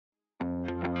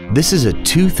This is a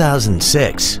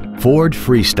 2006 Ford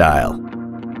Freestyle.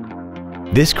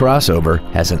 This crossover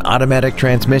has an automatic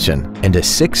transmission and a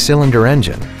 6-cylinder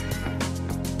engine.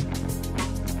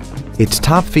 Its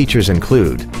top features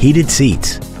include heated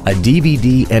seats, a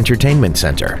DVD entertainment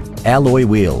center, alloy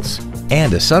wheels,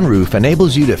 and a sunroof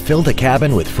enables you to fill the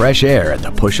cabin with fresh air at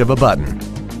the push of a button.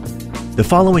 The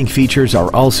following features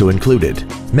are also included: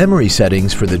 memory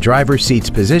settings for the driver's seat's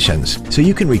positions so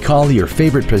you can recall your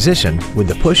favorite position with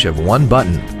the push of one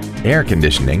button, air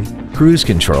conditioning, cruise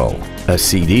control, a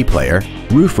CD player,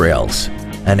 roof rails,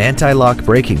 an anti-lock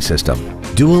braking system,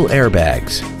 dual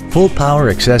airbags, full power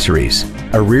accessories,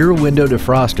 a rear window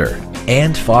defroster,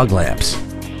 and fog lamps.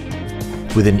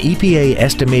 With an EPA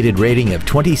estimated rating of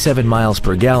 27 miles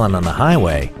per gallon on the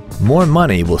highway, more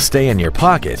money will stay in your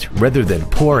pocket rather than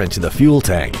pour into the fuel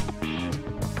tank.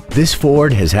 This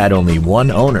Ford has had only one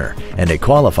owner and it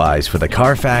qualifies for the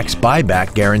Carfax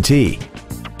buyback guarantee.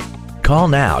 Call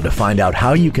now to find out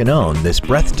how you can own this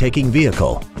breathtaking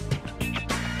vehicle.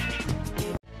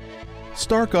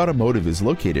 Stark Automotive is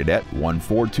located at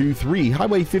 1423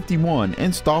 Highway 51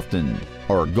 in Stoughton.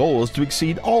 Our goal is to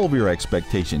exceed all of your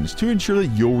expectations to ensure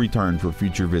that you'll return for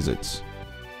future visits.